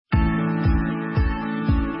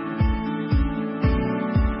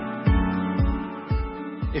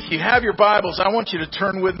If you have your Bibles, I want you to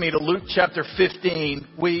turn with me to Luke chapter 15.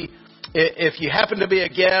 If you happen to be a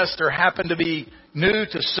guest or happen to be new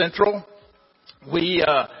to Central, we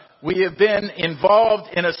have been involved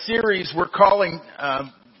in a series we're calling,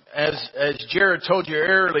 as Jared told you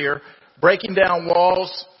earlier, Breaking Down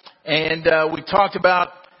Walls. And we talked about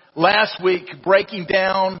last week breaking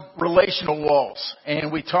down relational walls.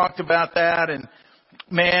 And we talked about that. And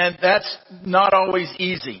man, that's not always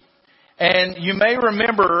easy. And you may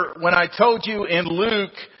remember when I told you in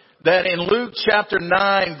Luke that in Luke chapter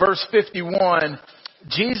 9 verse 51,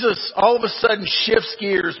 Jesus all of a sudden shifts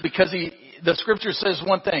gears because the scripture says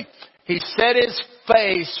one thing. He set his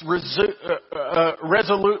face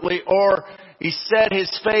resolutely, or he set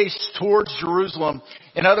his face towards Jerusalem.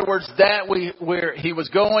 In other words, where he was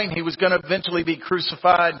going to eventually be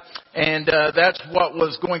crucified, and that's what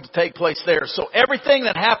was going to take place there. So everything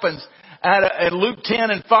that happens at Luke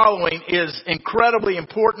 10 and following is incredibly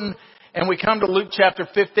important. And we come to Luke chapter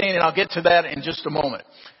 15, and I'll get to that in just a moment.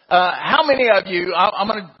 How many of you, I'm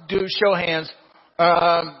going to do show hands,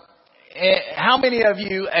 how many of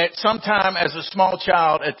you at some time as a small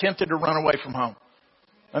child attempted to run away from home?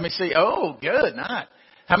 Let me see. Oh, good. Nice.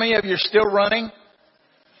 How many of you are still running?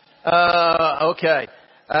 Okay.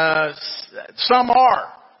 Some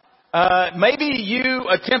are. Maybe you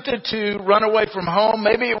attempted to run away from home.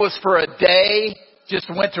 Maybe it was for a day, just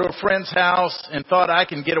went to a friend's house and thought I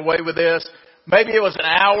can get away with this. Maybe it was an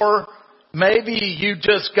hour. Maybe you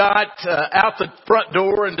just got out the front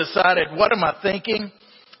door and decided, what am I thinking?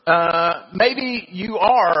 Maybe you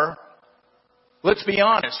are, let's be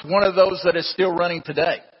honest, one of those that is still running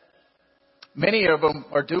today. Many of them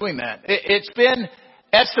are doing that. It's been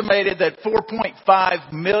estimated that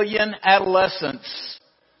 4.5 million adolescents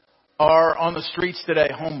are on the streets today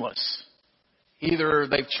homeless. Either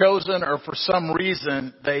they've chosen or for some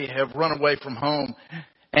reason they have run away from home.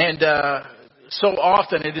 And so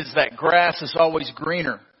often it is that grass is always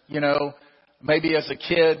greener. You know, maybe as a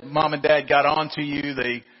kid, mom and dad got onto you.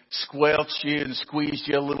 They squelched you and squeezed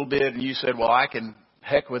you a little bit. And you said, well, I can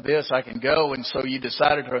heck with this. I can go. And so you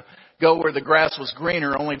decided to go where the grass was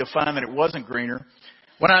greener, only to find that it wasn't greener.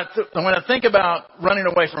 When I think about running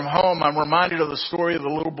away from home, I'm reminded of the story of the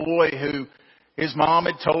little boy who his mom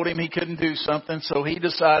had told him he couldn't do something, so he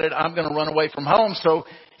decided, I'm going to run away from home. So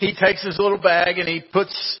he takes his little bag and he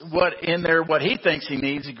puts what he thinks he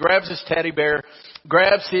needs. He grabs his teddy bear,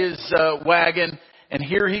 grabs his wagon, and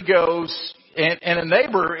here he goes. And a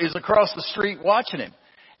neighbor is across the street watching him.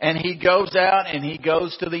 And he goes out and he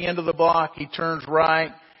goes to the end of the block. He turns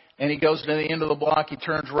right. And he goes to the end of the block, he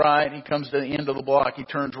turns right, he comes to the end of the block, he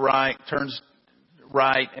turns right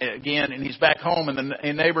again, and he's back home. And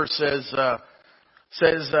the neighbor says,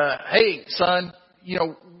 hey, son, you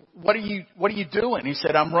know, what are you doing? He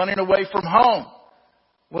said, I'm running away from home.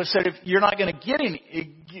 Well, he said, if you're not going to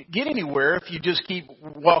get anywhere if you just keep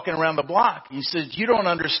walking around the block. He says, you don't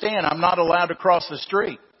understand. I'm not allowed to cross the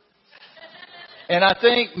street. And I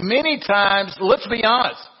think many times, let's be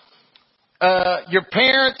honest, your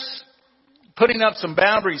parents putting up some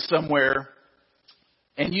boundaries somewhere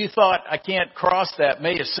and you thought, I can't cross that,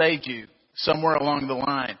 may have saved you somewhere along the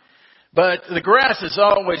line. But the grass is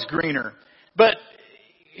always greener. But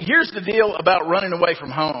here's the deal about running away from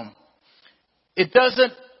home. It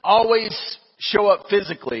doesn't always show up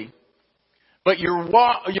physically, but you're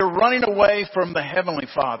running away from the Heavenly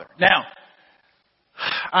Father. Now,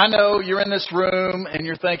 I know you're in this room and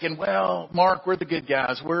you're thinking, well, Mark, we're the good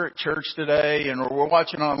guys. We're at church today and we're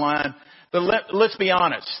watching online. But let's be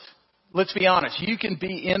honest. Let's be honest. You can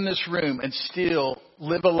be in this room and still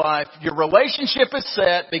live a life. Your relationship is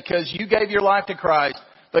set because you gave your life to Christ,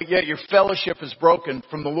 but yet your fellowship is broken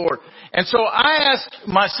from the Lord. And so I ask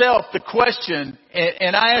myself the question,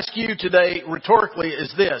 and I ask you today rhetorically,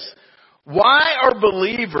 is this: why are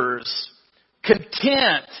believers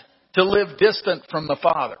content to live distant from the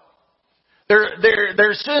Father?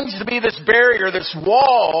 There seems to be this barrier, this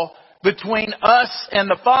wall between us and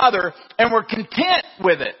the Father, and we're content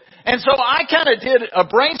with it. And so I kind of did a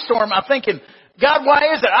brainstorm. I'm thinking, God,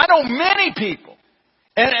 why is it? I know many people,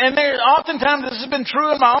 and there oftentimes this has been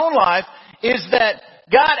true in my own life, is that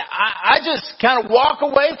God, I just kind of walk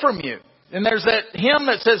away from you. And there's that hymn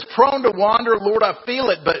that says, prone to wander, Lord, I feel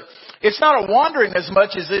it, but it's not a wandering as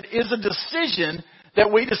much as it is a decision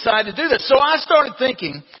that we decide to do this. So I started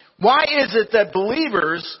thinking, why is it that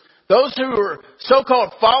believers, those who are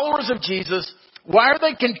so-called followers of Jesus, why are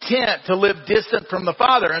they content to live distant from the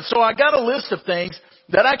Father? And so I got a list of things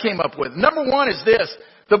that I came up with. Number one is this: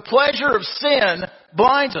 the pleasure of sin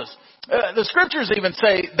blinds us. The scriptures even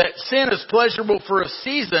say that sin is pleasurable for a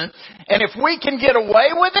season, and if we can get away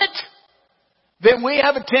with it, then we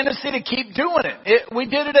have a tendency to keep doing it. We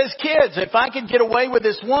did it as kids. If I can get away with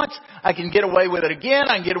this once, I can get away with it again.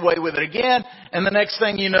 I can get away with it again. And the next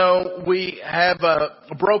thing you know, we have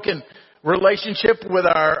a broken relationship with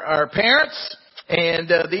our parents. And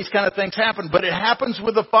these kind of things happen. But it happens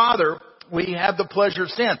with the Father. We have the pleasure of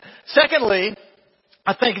sin. Secondly,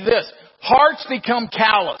 I think this. Hearts become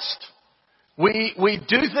calloused. We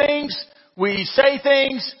do things. We say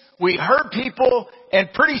things. We hurt people. And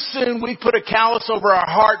pretty soon we put a callus over our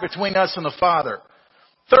heart between us and the Father.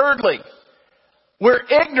 Thirdly, we're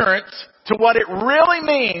ignorant to what it really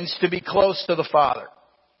means to be close to the Father.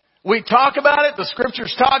 We talk about it. The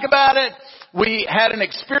Scriptures talk about it. We had an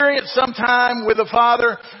experience sometime with the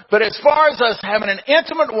Father. But as far as us having an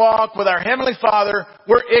intimate walk with our Heavenly Father,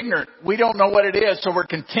 we're ignorant. We don't know what it is, so we're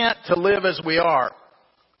content to live as we are.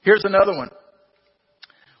 Here's another one.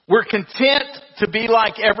 We're content to be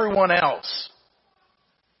like everyone else.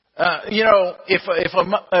 If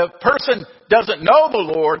a person doesn't know the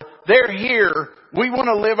Lord, they're here. We want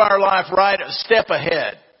to live our life right a step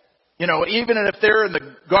ahead. Even if they're in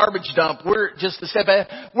the garbage dump, we're just a step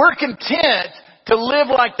ahead. We're content to live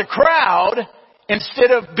like the crowd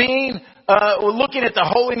instead of being looking at the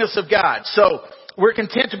holiness of God. So we're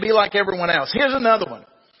content to be like everyone else. Here's another one.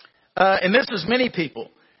 And this is many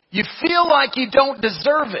people. You feel like you don't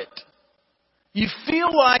deserve it. You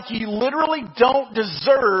feel like you literally don't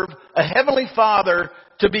deserve a Heavenly Father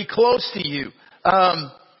to be close to you.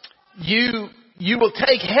 You will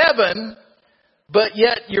take heaven, but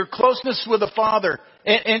yet your closeness with the Father.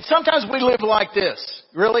 And sometimes we live like this.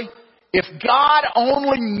 Really? If God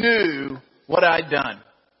only knew what I'd done.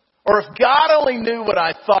 Or if God only knew what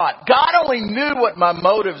I thought. God only knew what my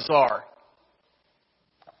motives are.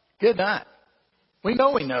 Good night. We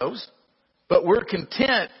know He knows. But we're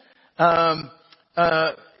content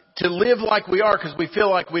to live like we are because we feel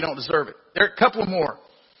like we don't deserve it. There are a couple more.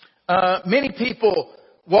 Many people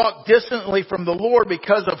walk distantly from the Lord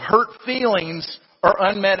because of hurt feelings or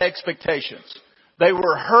unmet expectations. They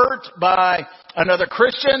were hurt by another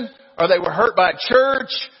Christian, or they were hurt by a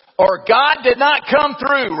church, or God did not come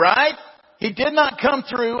through, right? He did not come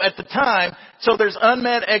through at the time, so there's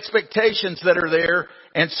unmet expectations that are there,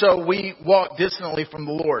 and so we walk distantly from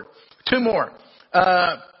the Lord. Two more.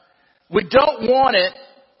 We don't want it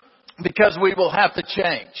because we will have to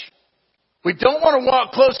change. We don't want to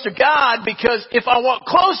walk close to God because if I walk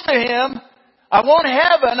close to Him, I want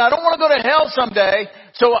heaven. I don't want to go to hell someday.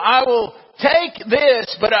 So I will take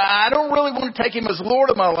this, but I don't really want to take Him as Lord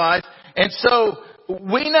of my life. And so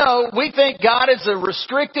we think God is a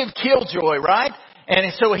restrictive killjoy, right?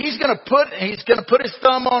 And so He's going to put His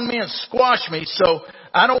thumb on me and squash me. So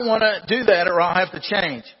I don't want to do that or I'll have to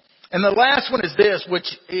change. And the last one is this, which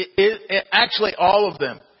is actually all of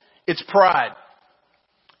them. It's pride.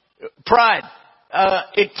 Pride.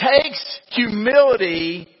 It takes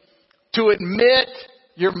humility to admit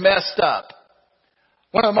you're messed up.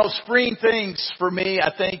 One of the most freeing things for me,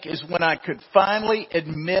 I think, is when I could finally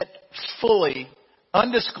admit fully,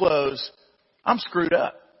 undisclosed, I'm screwed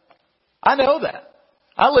up. I know that.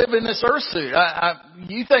 I live in this earth suit.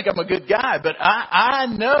 You think I'm a good guy, but I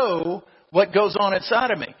know what goes on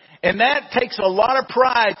inside of me. And that takes a lot of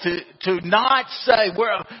pride to not say,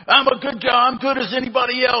 well, I'm a good guy. I'm good as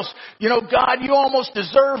anybody else. God, you almost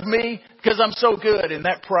deserve me because I'm so good. And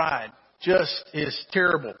that pride just is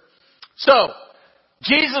terrible. So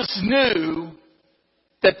Jesus knew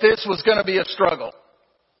that this was going to be a struggle.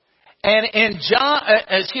 And in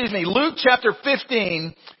Luke chapter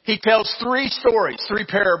 15, He tells three stories, three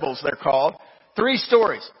parables they're called, three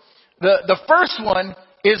stories. The first one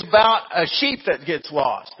is about a sheep that gets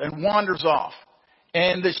lost and wanders off.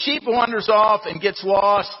 And the sheep wanders off and gets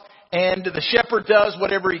lost, and the shepherd does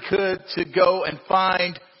whatever he could to go and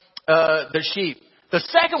find the sheep. The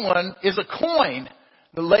second one is a coin.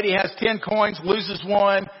 The lady has 10 coins, loses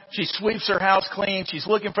one. She sweeps her house clean. She's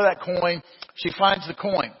looking for that coin. She finds the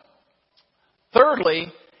coin.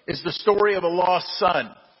 Thirdly is the story of a lost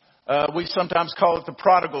son. We sometimes call it the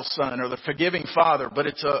prodigal son or the forgiving father, but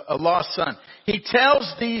it's a lost son. He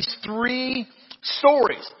tells these three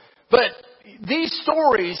stories, but these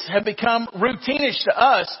stories have become routinish to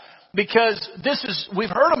us because we've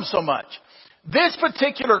heard them so much. This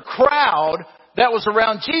particular crowd that was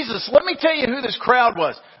around Jesus, let me tell you who this crowd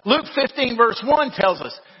was. Luke 15 verse 1 tells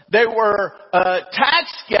us they were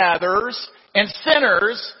tax gatherers and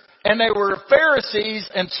sinners, and they were Pharisees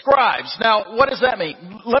and scribes. Now, what does that mean?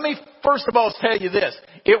 Let me first of all tell you this.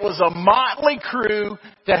 It was a motley crew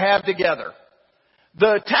to have together.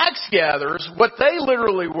 The tax gatherers, what they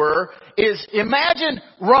literally were, is imagine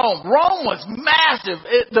Rome. Rome was massive.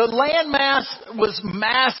 The land mass was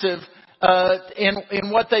massive.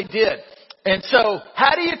 in what they did. And so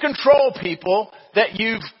how do you control people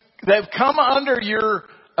they've come under your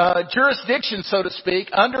jurisdiction, so to speak,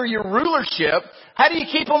 under your rulership? How do you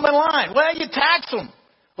keep them in line? Well, you tax them.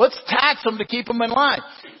 Let's tax them to keep them in line.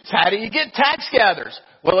 So how do you get tax gatherers?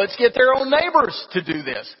 Well, let's get their own neighbors to do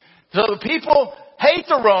this. So the people hate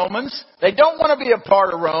the Romans. They don't want to be a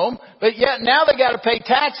part of Rome, but yet now they got to pay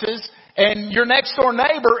taxes, and your next door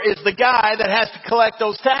neighbor is the guy that has to collect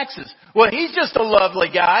those taxes. Well, he's just a lovely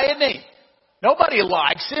guy, isn't he? Nobody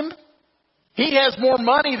likes him. He has more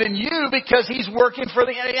money than you because he's working for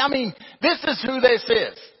this is who this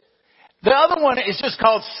is. The other one is just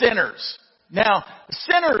called sinners. Now,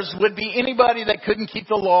 sinners would be anybody that couldn't keep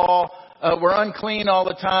the law, were unclean all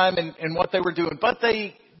the time in what they were doing. But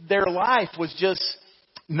their life was just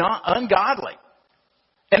not ungodly.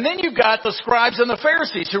 And then you've got the scribes and the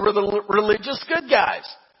Pharisees who were the religious good guys.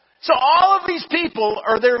 So all of these people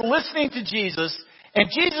are there listening to Jesus, and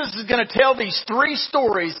Jesus is going to tell these three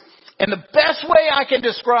stories. And the best way I can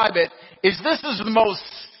describe it is this is the most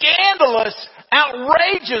scandalous,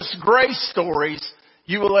 outrageous grace stories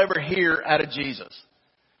you will ever hear out of Jesus.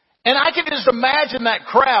 And I can just imagine that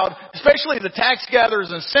crowd, especially the tax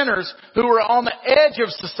gatherers and sinners who were on the edge of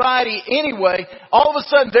society anyway. All of a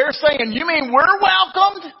sudden they're saying, you mean we're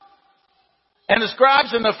welcomed? And the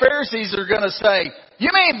scribes and the Pharisees are going to say, you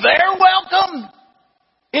mean they're welcome?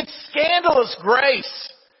 It's scandalous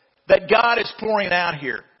grace that God is pouring out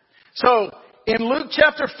here. So in Luke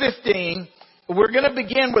chapter 15, we're going to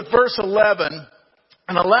begin with verse 11.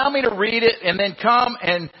 And allow me to read it and then come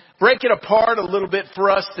and break it apart a little bit for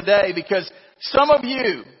us today, because some of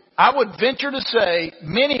you, I would venture to say,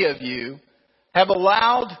 many of you have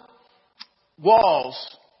allowed walls.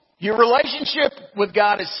 Your relationship with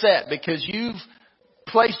God is set because you've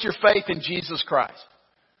placed your faith in Jesus Christ.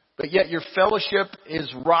 But yet your fellowship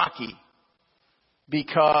is rocky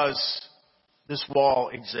because this wall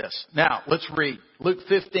exists. Now, let's read Luke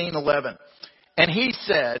 15:11. And he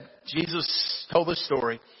said, Jesus told the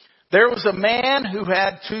story, there was a man who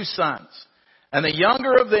had 2 sons. And the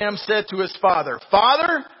younger of them said to his father,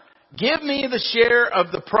 Father, give me the share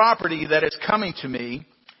of the property that is coming to me.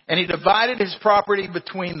 And he divided his property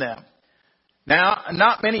between them. Now,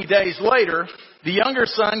 not many days later, the younger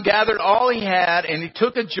son gathered all he had, and he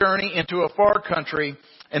took a journey into a far country.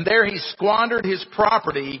 And there he squandered his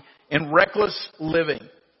property in reckless living.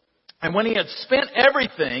 And when he had spent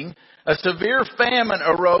everything, a severe famine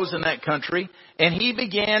arose in that country, and he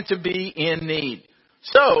began to be in need.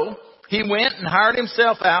 So he went and hired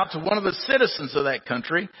himself out to one of the citizens of that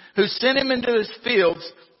country, who sent him into his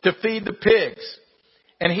fields to feed the pigs.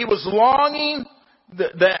 And he was longing.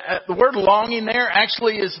 The word longing there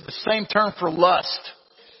actually is the same term for lust.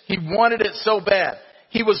 He wanted it so bad.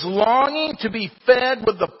 He was longing to be fed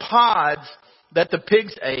with the pods that the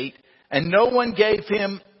pigs ate, and no one gave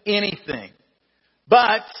him anything.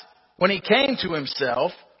 But when he came to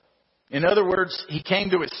himself, in other words, he came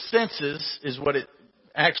to his senses, is what it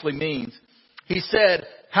actually means. He said,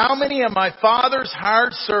 how many of my father's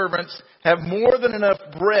hired servants have more than enough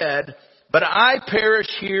bread, but I perish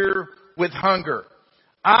here with hunger?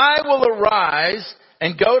 I will arise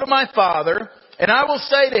and go to my father, and I will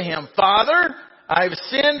say to him, Father, I have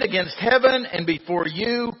sinned against heaven and before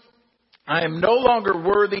you. I am no longer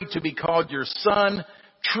worthy to be called your son.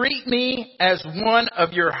 Treat me as one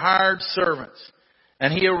of your hired servants.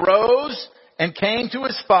 And he arose and came to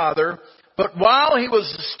his father. But while he was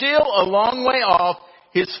still a long way off,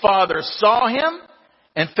 his father saw him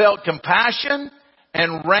and felt compassion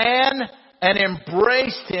and ran and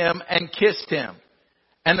embraced him and kissed him.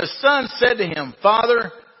 And the son said to him,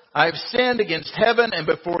 Father, I have sinned against heaven and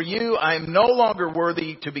before you. I am no longer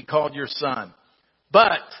worthy to be called your son.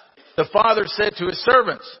 But the father said to his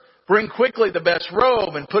servants, bring quickly the best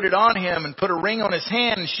robe and put it on him, and put a ring on his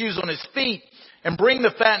hand and shoes on his feet, and bring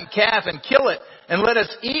the fattened calf and kill it, and let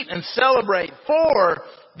us eat and celebrate. For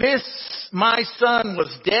this my son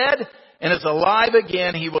was dead and is alive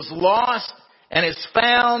again. He was lost and is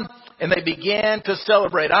found. And they began to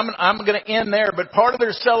celebrate. I'm going to end there, but part of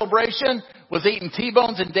their celebration was eating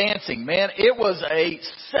T-bones and dancing. Man, it was a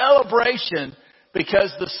celebration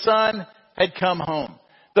because the son had come home.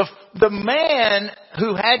 The man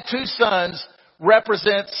who had 2 sons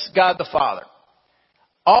represents God the Father.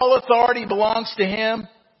 All authority belongs to him.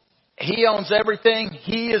 He owns everything.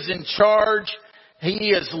 He is in charge. He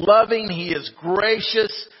is loving. He is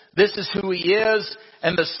gracious. This is who he is.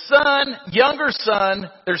 And the son, younger son,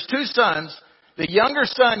 there's 2 sons. The younger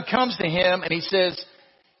son comes to him and he says,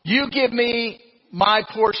 you give me my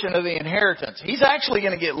portion of the inheritance. He's actually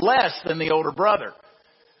going to get less than the older brother.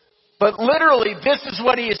 But literally, this is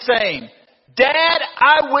what he is saying. Dad,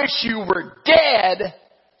 I wish you were dead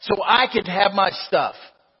so I could have my stuff.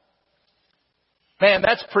 Man,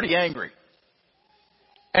 that's pretty angry.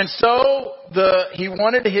 And so he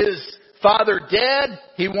wanted his father dead.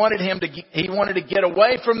 He wanted to get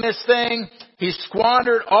away from this thing. He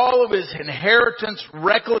squandered all of his inheritance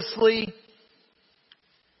recklessly.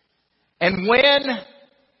 And when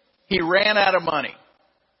he ran out of money,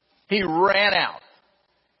 he ran out.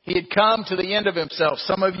 He had come to the end of himself.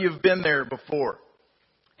 Some of you have been there before.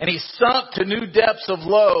 And he sunk to new depths of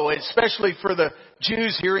low, especially for the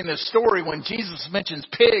Jews hearing this story. When Jesus mentions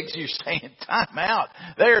pigs, you're saying, time out.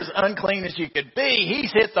 They're as unclean as you could be.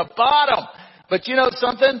 He's hit the bottom. But you know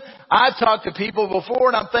something? I've talked to people before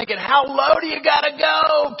and I'm thinking, how low do you gotta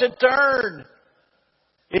go to turn?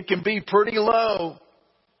 It can be pretty low.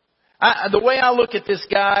 The way I look at this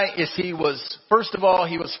guy is first of all,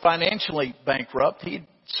 he was financially bankrupt. He'd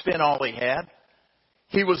spent all he had.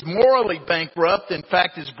 He was morally bankrupt. In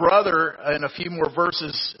fact, his brother, in a few more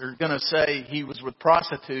verses, are going to say he was with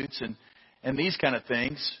prostitutes and these kind of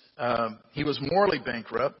things. He was morally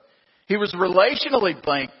bankrupt. He was relationally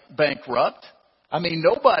bankrupt. I mean,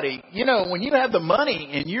 nobody, when you have the money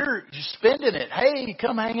and you're spending it, hey,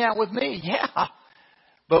 come hang out with me. Yeah.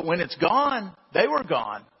 But when it's gone, they were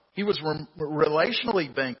gone. He was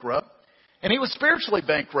relationally bankrupt. And he was spiritually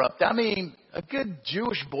bankrupt. I mean, a good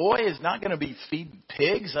Jewish boy is not going to be feeding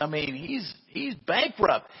pigs. I mean, he's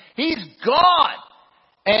bankrupt. He's gone.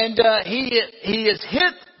 And he has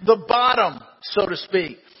hit the bottom, so to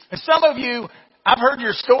speak. And some of you, I've heard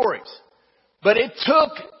your stories. But it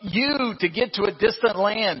took you to get to a distant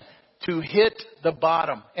land to hit the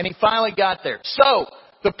bottom. And he finally got there. So,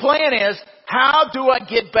 the plan is, how do I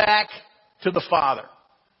get back to the Father?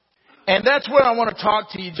 And that's what I want to talk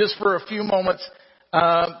to you just for a few moments.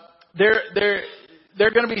 There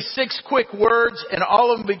are going to be 6 quick words, and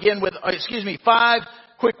all of them begin with, 5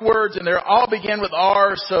 quick words, and they all begin with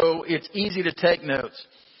R, so it's easy to take notes.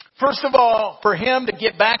 First of all, for him to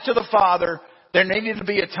get back to the Father, there needed to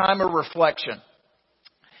be a time of reflection.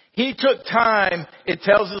 He took time, it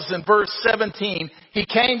tells us in verse 17, he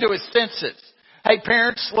came to his senses. Hey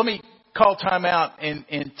parents, let me call time out and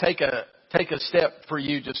take a step for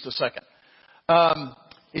you just a second.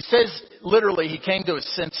 It says literally he came to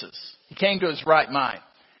his senses. He came to his right mind.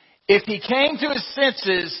 If he came to his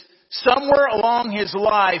senses, somewhere along his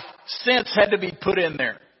life, sense had to be put in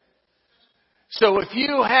there. So if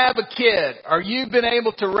you have a kid or you've been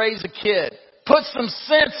able to raise a kid, put some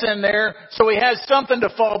sense in there so he has something to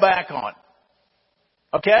fall back on.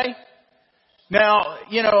 Okay? Now,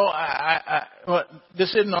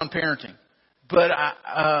 this isn't on parenting, but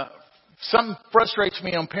something frustrates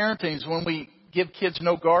me on parenting is when we give kids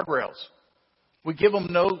no guardrails. We give them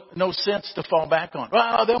no sense to fall back on.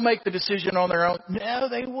 Well, they'll make the decision on their own. No,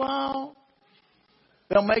 they won't.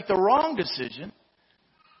 They'll make the wrong decision.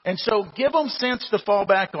 And so give them sense to fall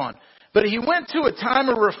back on. But he went to a time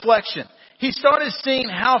of reflection. He started seeing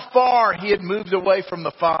how far he had moved away from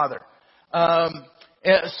the Father.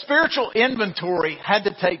 A spiritual inventory had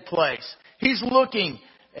to take place. He's looking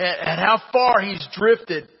at how far he's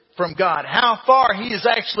drifted from God, how far he has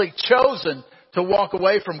actually chosen to walk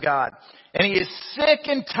away from God. And he is sick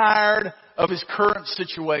and tired of his current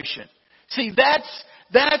situation. See,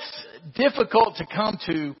 that's difficult to come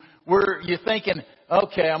to where you're thinking,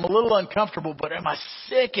 okay, I'm a little uncomfortable, but am I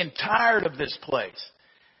sick and tired of this place?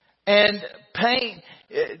 And pain,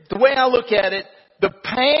 the way I look at it, the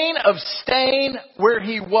pain of staying where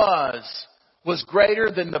he was greater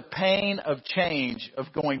than the pain of change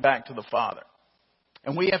of going back to the Father.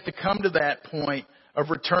 And we have to come to that point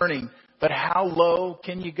of returning. But how low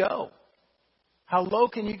can you go? How low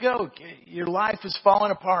can you go? Your life is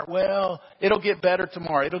falling apart. Well, it'll get better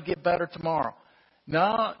tomorrow. It'll get better tomorrow.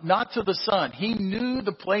 No, not to the Son. He knew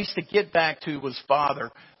the place to get back to was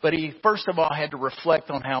Father. But he, first of all, had to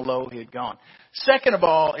reflect on how low he had gone. Second of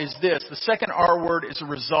all is this. The second R word is a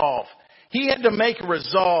resolve. He had to make a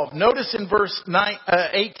resolve. Notice in verse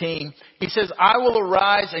 18, he says, I will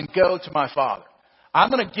arise and go to my Father. I'm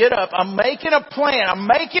going to get up. I'm making a plan. I'm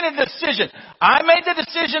making a decision. I made the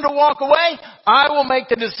decision to walk away. I will make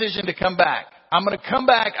the decision to come back. I'm going to come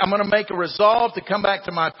back. I'm going to make a resolve to come back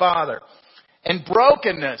to my Father. And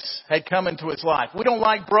brokenness had come into his life. We don't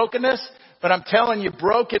like brokenness, but I'm telling you,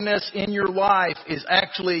 brokenness in your life is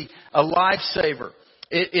actually a lifesaver.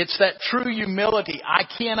 It's that true humility. I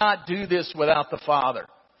cannot do this without the Father.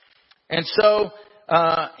 And so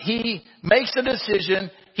he makes a decision.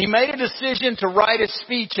 He made a decision to write his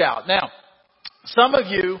speech out. Now, some of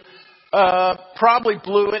you probably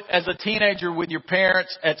blew it as a teenager with your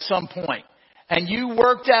parents at some point. and you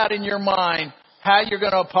worked out in your mind how you're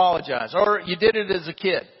going to apologize, or you did it as a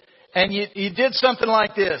kid, and you did something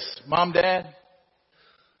like this: Mom, Dad,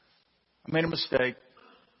 I made a mistake.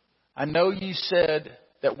 I know you said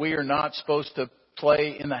that we are not supposed to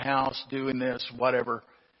play in the house doing this, whatever.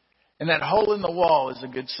 And that hole in the wall is a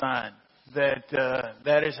good sign that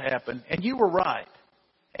that has happened. And you were right.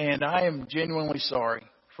 And I am genuinely sorry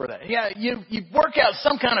for that. Yeah, you work out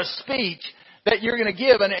some kind of speech that you're going to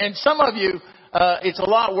give. And some of you, it's a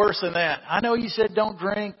lot worse than that. I know you said don't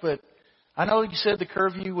drink, but I know you said the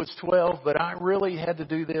curfew was 12, but I really had to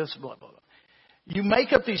do this, blah, blah, blah. You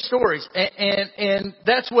make up these stories, and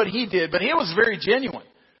that's what he did. But he was very genuine.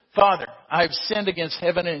 Father, I have sinned against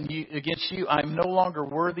heaven and against you. I am no longer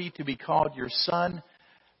worthy to be called your son.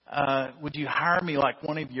 Would you hire me like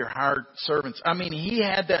one of your hired servants? I mean, he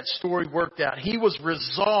had that story worked out. He was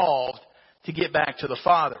resolved to get back to the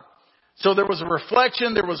Father. So there was a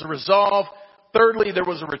reflection. There was a resolve. Thirdly, there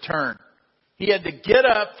was a return. He had to get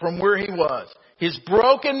up from where he was. His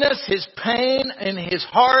brokenness, his pain, and his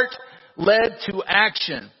heart led to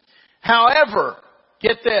action. However,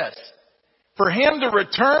 get this. For him to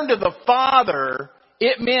return to the Father,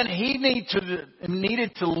 it meant he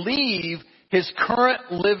needed to leave his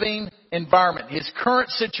current living environment, his current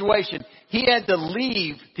situation. He had to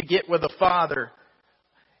leave to get with the Father.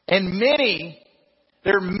 And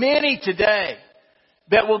there are many today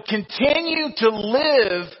that will continue to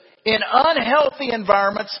live in unhealthy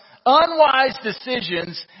environments, unwise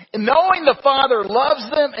decisions, and knowing the Father loves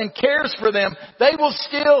them and cares for them, they will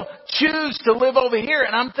still choose to live over here.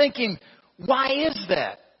 And I'm thinking, why is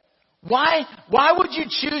that? Why would you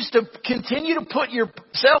choose to continue to put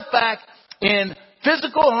yourself back in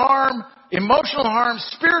physical harm, emotional harm,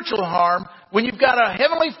 spiritual harm, when you've got a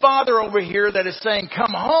Heavenly Father over here that is saying,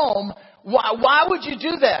 come home? Why would you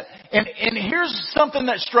do that? And here's something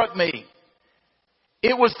that struck me.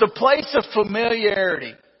 It was the place of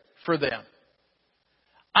familiarity for them.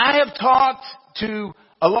 I have talked to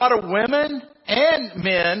a lot of women and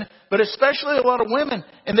men, but especially a lot of women,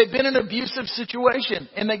 and they've been in an abusive situation,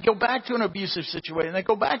 and they go back to an abusive situation, and they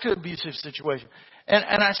go back to an abusive situation.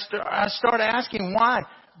 And I start asking why.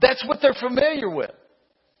 That's what they're familiar with.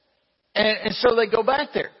 And so they go back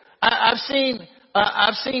there. I've seen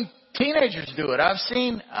teenagers do it. I've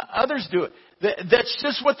seen others do it. That's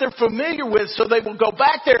just what they're familiar with, so they will go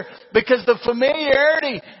back there because the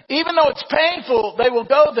familiarity, even though it's painful, they will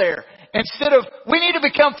go there. Instead of, we need to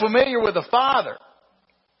become familiar with the Father.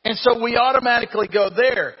 And so we automatically go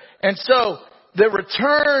there. And so the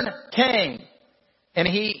return came. And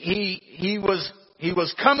he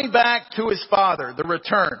was coming back to his Father, the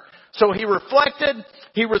return. So he reflected,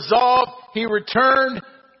 he resolved, he returned.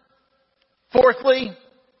 Fourthly,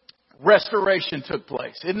 restoration took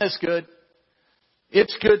place. Isn't this good?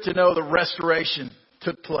 It's good to know the restoration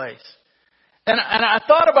took place. And I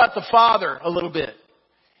thought about the Father a little bit.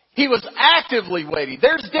 He was actively waiting.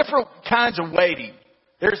 There's different kinds of waiting.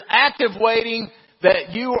 There's active waiting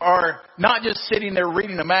that you are not just sitting there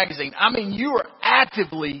reading a magazine. I mean, you are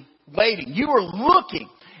actively waiting. You are looking.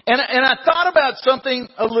 And I thought about something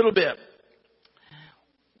a little bit.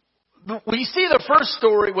 We see the first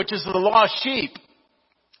story, which is the lost sheep.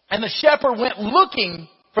 And the shepherd went looking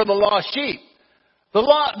for the lost sheep.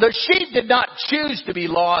 The sheep did not choose to be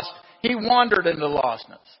lost. He wandered into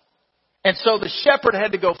lostness. And so the shepherd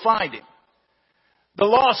had to go find him. The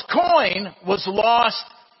lost coin was lost.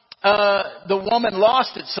 The woman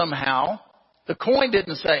lost it somehow. The coin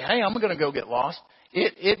didn't say, hey, I'm going to go get lost.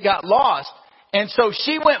 It got lost. And so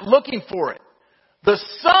she went looking for it. The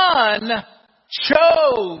son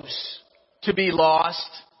chose to be lost.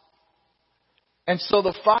 And so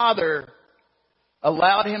the father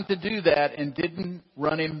allowed him to do that and didn't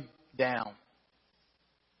run him down.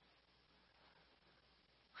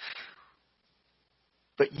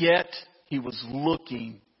 But yet, he was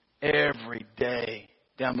looking every day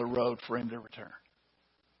down the road for him to return.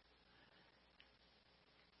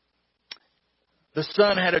 The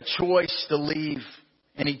son had a choice to leave,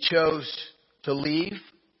 and he chose to leave,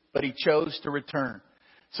 but he chose to return.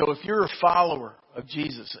 So if you're a follower of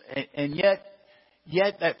Jesus, and yet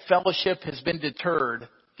that fellowship has been deterred,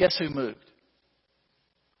 guess who moved?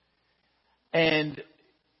 And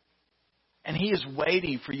he is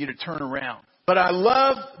waiting for you to turn around. But I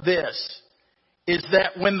love this, is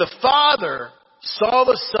that when the Father saw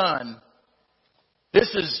the Son,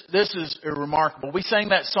 this is remarkable. We sang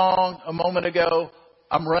that song a moment ago,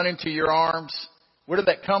 I'm running to your arms. Where did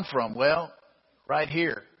that come from? Well, right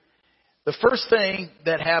here. The first thing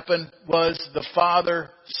that happened was the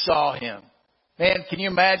Father saw him. Man, can you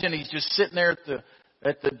imagine? He's just sitting there at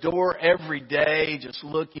at the door every day, just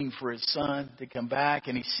looking for his son to come back.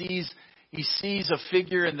 And he sees a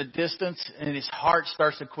figure in the distance, and his heart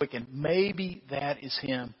starts to quicken. Maybe that is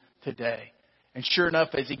him today. And sure enough,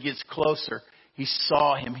 as he gets closer, he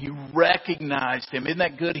saw him. He recognized him. Isn't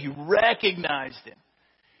that good? He recognized him.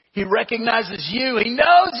 He recognizes you. He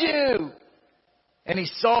knows you. And he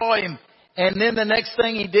saw him. And then the next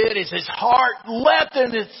thing he did is his heart leapt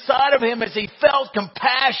inside of him as he felt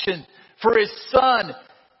compassion for his son.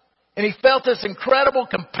 And he felt this incredible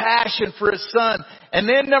compassion for his son. And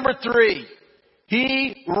then number 3,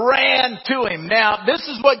 he ran to him. Now, this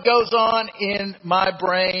is what goes on in my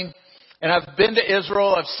brain. And I've been to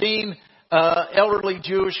Israel. I've seen elderly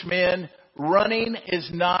Jewish men. Running is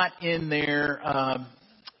not in their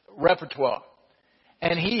repertoire.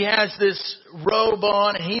 And he has this robe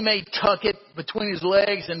on, and he may tuck it between his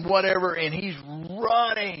legs and whatever, and he's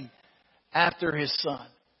running after his son.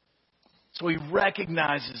 So he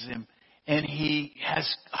recognizes him, and he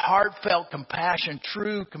has heartfelt compassion,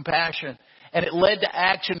 true compassion. And it led to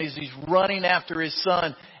action as he's running after his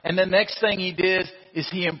son. And the next thing he did is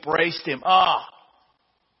he embraced him.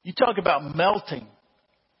 You talk about melting.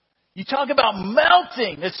 You talk about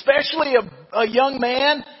melting, especially a young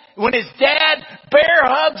man. When his dad bear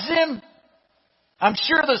hugs him, I'm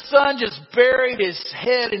sure the son just buried his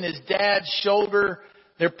head in his dad's shoulder.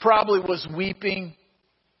 There probably was weeping.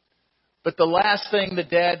 But the last thing the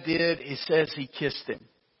dad did, he says he kissed him.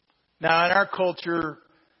 Now, in our culture,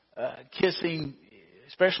 kissing,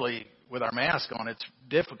 especially with our mask on, it's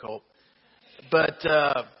difficult. But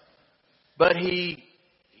he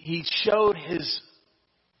showed his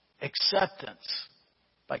acceptance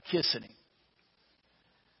by kissing him.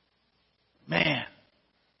 Man,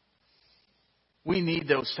 we need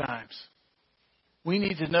those times. We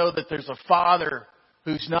need to know that there's a father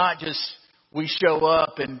who's not just, we show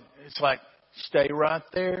up and it's like, stay right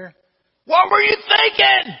there. What were you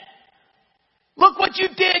thinking? Look what you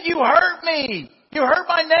did. You hurt me. You hurt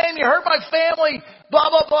my name. You hurt my family. Blah,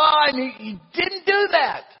 blah, blah. And he didn't do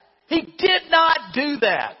that. He did not do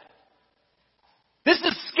that. This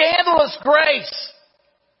is scandalous grace.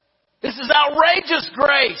 This is outrageous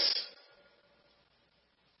grace.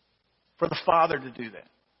 For the Father to do that.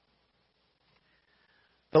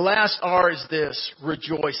 The last R is this,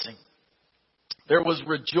 rejoicing. There was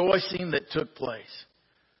rejoicing that took place.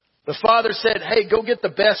 The Father said, hey, go get the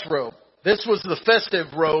best robe. This was the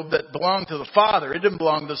festive robe that belonged to the Father. It didn't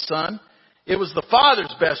belong to the Son. It was the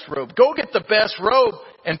Father's best robe. Go get the best robe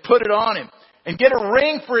and put it on him. And get a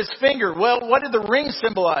ring for his finger. Well, what did the ring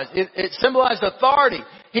symbolize? It symbolized authority.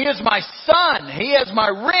 He is my son. He has my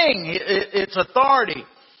ring. It's authority.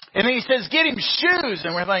 And then he says, get him shoes.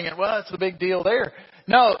 And we're thinking, well, that's a big deal there.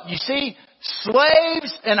 No, you see,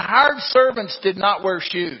 slaves and hired servants did not wear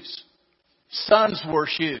shoes. Sons wore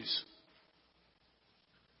shoes.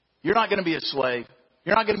 You're not going to be a slave.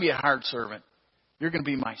 You're not going to be a hired servant. You're going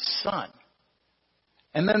to be my son.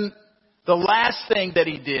 And then the last thing that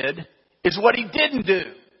he did is what he didn't do.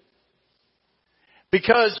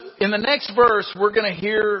 Because in the next verse, we're going to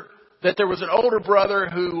hear that there was an older brother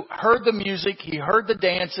who heard the music, he heard the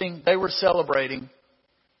dancing, they were celebrating.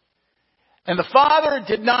 And the father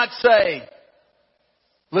did not say,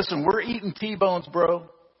 listen, we're eating T-bones, bro,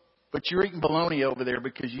 but you're eating bologna over there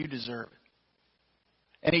because you deserve it.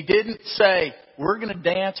 And he didn't say, we're going to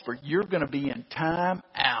dance, but you're going to be in time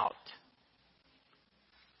out.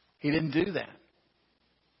 He didn't do that.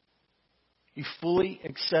 He fully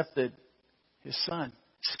accepted his son.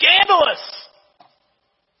 Scandalous!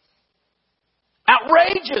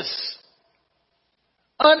 Outrageous,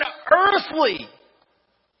 unearthly,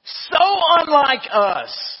 so unlike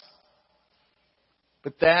us.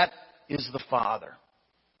 But that is the Father.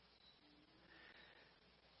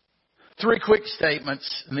 3 quick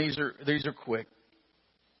statements, and these are quick.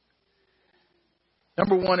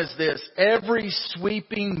 Number 1 is this. Every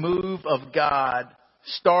sweeping move of God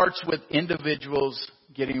starts with individuals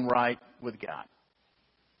getting right with God.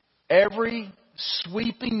 Every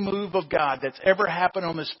sweeping move of God that's ever happened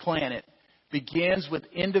on this planet begins with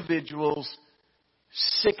individuals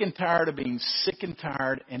sick and tired of being sick and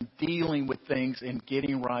tired and dealing with things and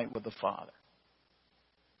getting right with the Father.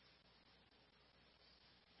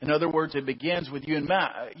 In other words, it begins with you and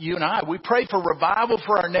I. We pray for revival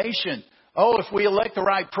for our nation. Oh, if we elect the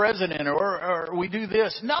right president or we do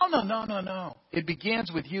this. No. It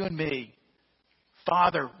begins with you and me.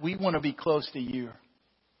 Father, we want to be close to you.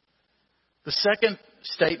 The second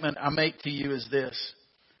statement I make to you is this.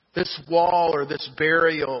 This wall or this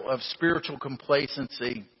burial of spiritual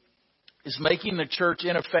complacency is making the church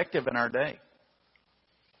ineffective in our day.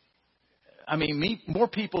 more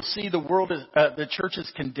people see the world, the church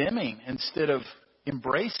as condemning instead of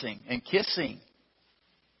embracing and kissing.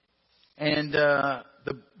 And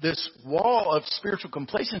this wall of spiritual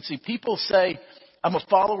complacency, people say, I'm a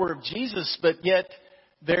follower of Jesus, but yet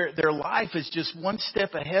their life is just one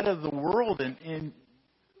step ahead of the world. And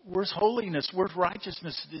where's holiness? Where's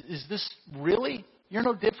righteousness? Is this really? You're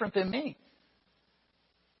no different than me.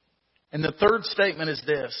 And the third statement is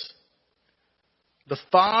this. The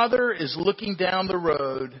Father is looking down the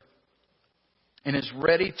road and is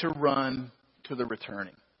ready to run to the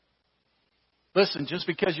returning. Listen, just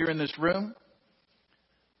because you're in this room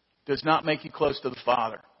does not make you close to the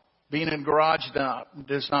Father. Being in a garage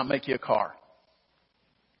does not make you a car.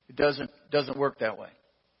 It doesn't work that way.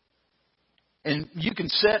 And you can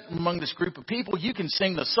sit among this group of people. You can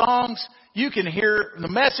sing the songs. You can hear the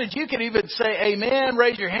message. You can even say amen,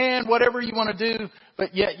 raise your hand, whatever you want to do.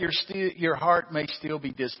 But yet your heart may still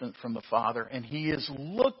be distant from the Father. And He is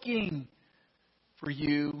looking for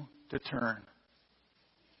you to turn.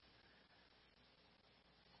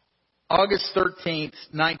 August 13th,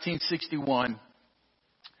 1961,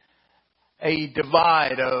 a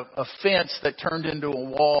divide, a fence that turned into a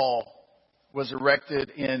wall was erected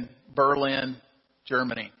in Berlin,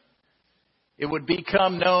 Germany. It would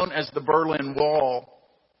become known as the Berlin Wall,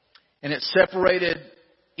 and it separated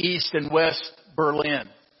East and West Berlin.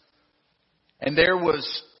 And there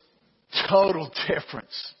was total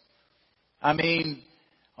difference.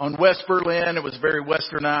 On West Berlin, it was very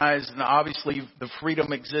westernized, and obviously the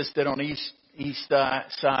freedom existed. On East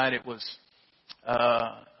side, it was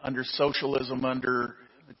under socialism, under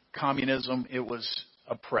communism. It was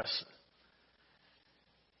oppressive.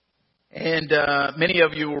 And many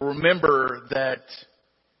of you will remember that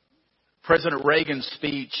President Reagan's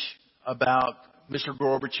speech about Mr.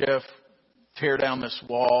 Gorbachev tear down this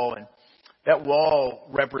wall, and that wall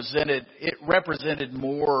represented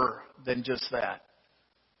more than just that.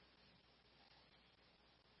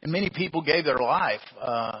 And many people gave their life,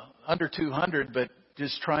 under 200, but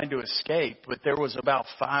just trying to escape. But there was about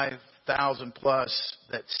 5,000 plus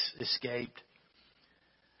that escaped.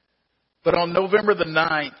 But on November the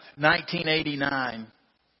 9th, 1989,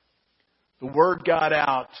 the word got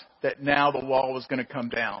out that now the wall was going to come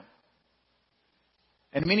down.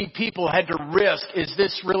 And many people had to risk, is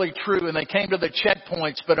this really true? And they came to the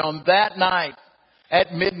checkpoints. But on that night,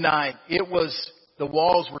 at midnight, the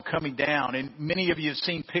walls were coming down. And many of you have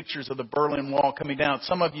seen pictures of the Berlin Wall coming down.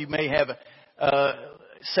 Some of you may have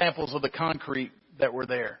samples of the concrete that were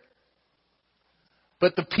there.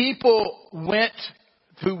 But the people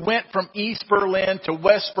who went from East Berlin to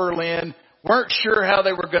West Berlin weren't sure how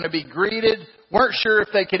they were going to be greeted, weren't sure if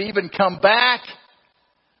they could even come back.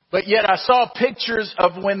 But yet I saw pictures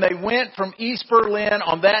of when they went from East Berlin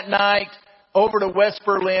on that night over to West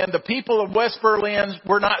Berlin. The people of West Berlin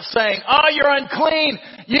were not saying, "Oh, you're unclean.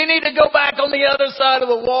 You need to go back on the other side of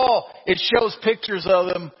the wall." It shows pictures of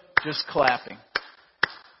them just clapping.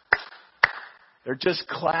 They're just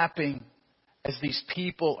clapping as these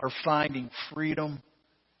people are finding freedom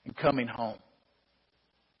and coming home.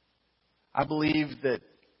 I believe that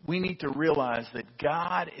we need to realize that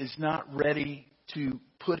God is not ready to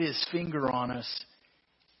put His finger on us.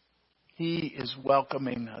 He is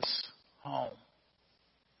welcoming us home.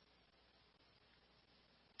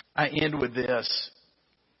 I end with this.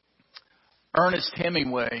 Ernest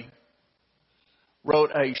Hemingway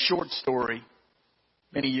wrote a short story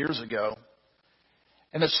many years ago.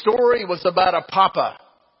 And the story was about a papa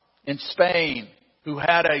in Spain who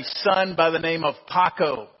had a son by the name of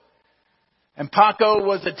Paco. And Paco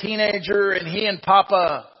was a teenager, and he and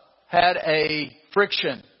Papa had a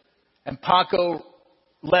friction. And Paco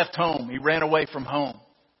left home. He ran away from home.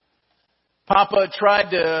 Papa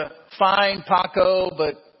tried to find Paco,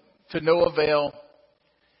 but to no avail.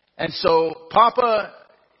 And so Papa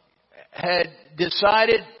had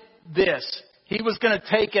decided this. He was going to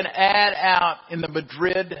take an ad out in the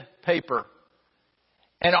Madrid paper.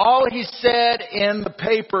 And all he said in the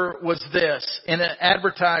paper was this, in an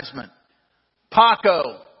advertisement: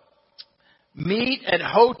 Paco, meet at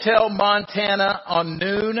Hotel Montana on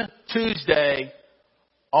noon Tuesday.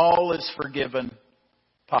 All is forgiven,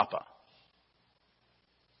 Papa.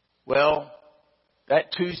 Well,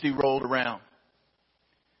 that Tuesday rolled around.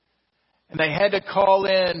 And they had to call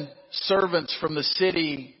in servants from the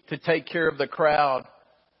city to take care of the crowd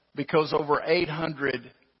because over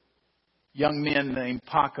 800 young men named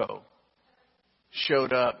Paco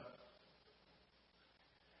showed up.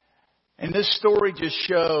 And this story just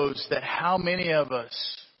shows that how many of us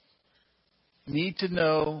need to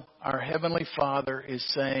know our Heavenly Father is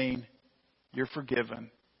saying, "You're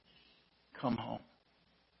forgiven. Come home."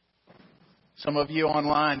 Some of you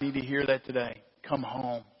online need to hear that today. Come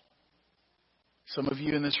home. Some of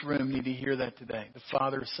you in this room need to hear that today. The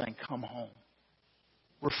Father is saying, come home.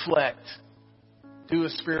 Reflect. Do a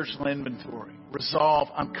spiritual inventory. Resolve,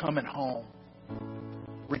 I'm coming home.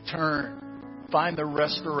 Return. Find the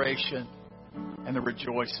restoration and the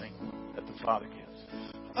rejoicing that the Father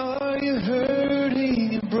gives. Are you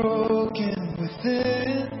hurting and broken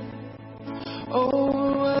within? Oh,